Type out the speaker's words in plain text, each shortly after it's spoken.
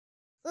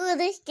Ooh,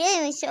 this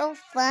game is so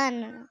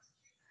fun.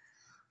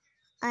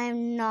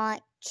 I'm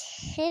not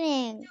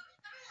kidding.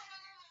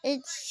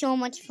 It's so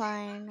much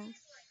fun.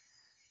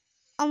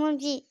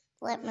 OMG,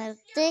 let me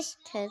move this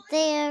to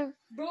there.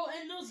 Bro,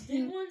 and those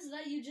big ones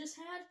that you just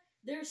had,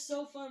 they're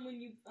so fun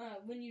when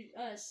you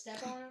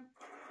step on them.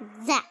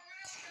 That.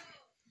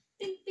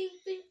 Bing, bing,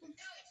 bing.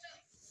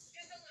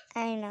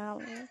 I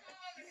know.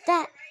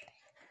 That.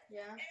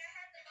 Yeah.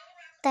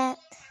 That.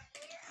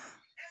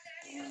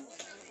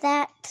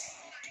 That.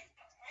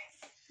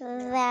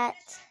 That.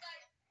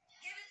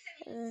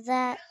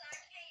 That.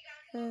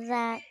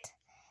 That.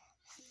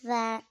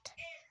 That.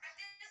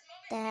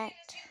 That.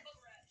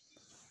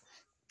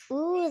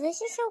 Ooh,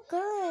 this is so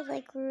good.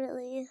 Like,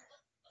 really.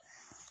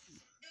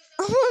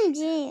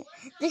 OMG.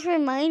 This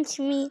reminds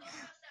me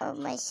of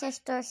my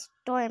sister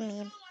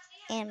Stormy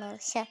and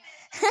Alicia.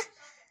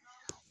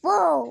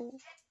 Whoa.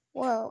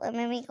 Whoa. And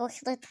then we go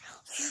sled.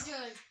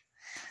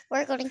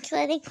 We're going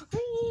sledding.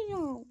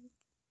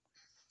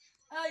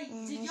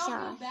 Did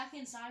y'all go back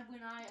inside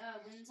when I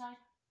went inside?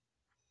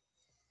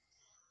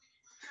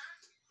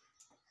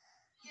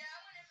 Yeah, I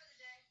went in for the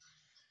day.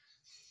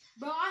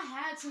 Bro, I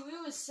had to.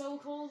 It was so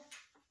cold.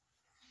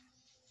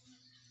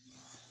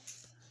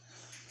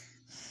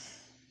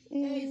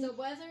 Hey, the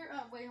weather.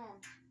 Wait, hold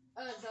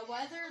on. The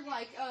weather,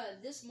 like,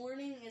 this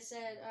morning it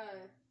said,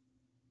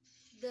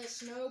 the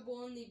snow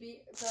will only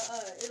be,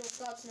 it'll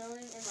stop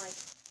snowing in like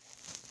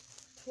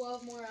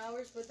 12 more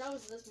hours, but that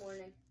was this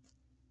morning.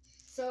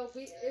 So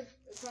it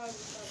probably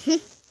so,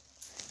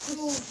 you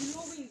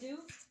know what we can do?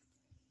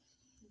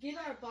 Get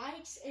our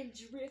bikes and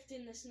drift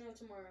in the snow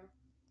tomorrow.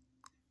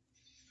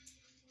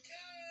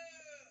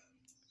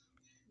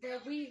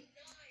 But we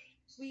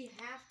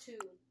have to.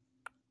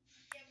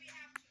 Yeah, we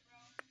have to, bro.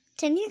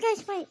 Then you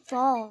guys might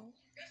fall.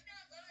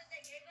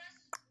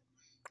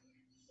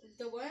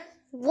 The what?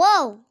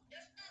 Whoa!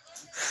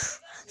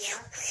 Yeah.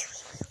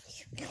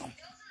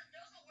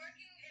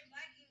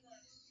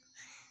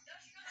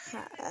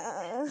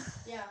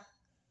 Yeah.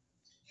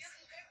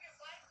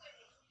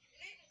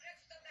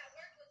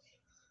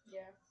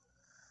 Yeah.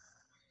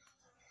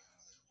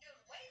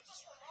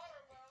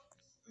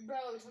 Bro,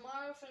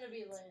 tomorrow's gonna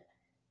be lit.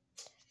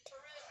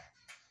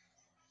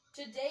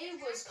 Today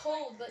was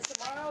cold, but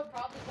tomorrow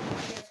probably gonna